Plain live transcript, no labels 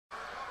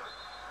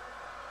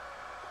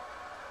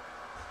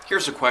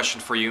Here's a question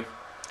for you.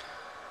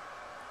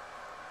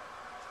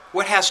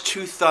 What has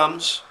two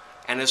thumbs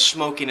and is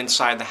smoking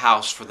inside the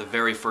house for the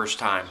very first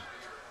time?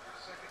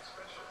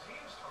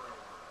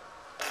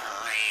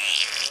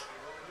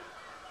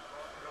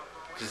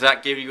 Does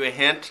that give you a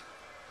hint?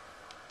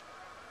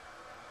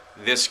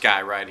 This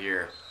guy right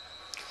here.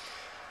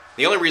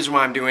 The only reason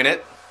why I'm doing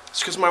it is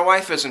because my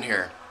wife isn't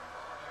here.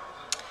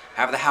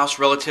 I have the house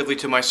relatively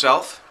to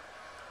myself,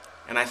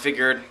 and I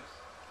figured,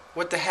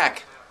 what the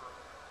heck?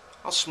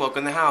 I'll smoke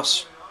in the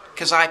house,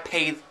 because I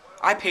pay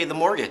the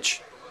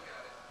mortgage.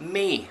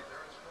 Me.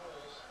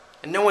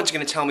 And no one's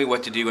going to tell me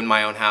what to do in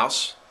my own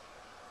house,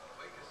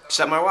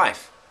 except my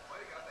wife.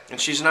 And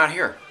she's not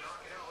here.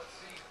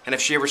 And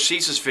if she ever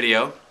sees this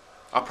video,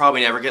 I'll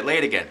probably never get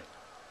laid again.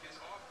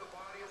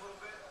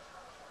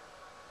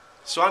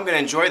 So I'm going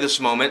to enjoy this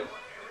moment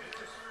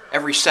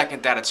every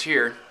second that it's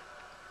here,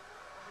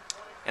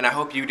 and I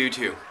hope you do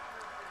too.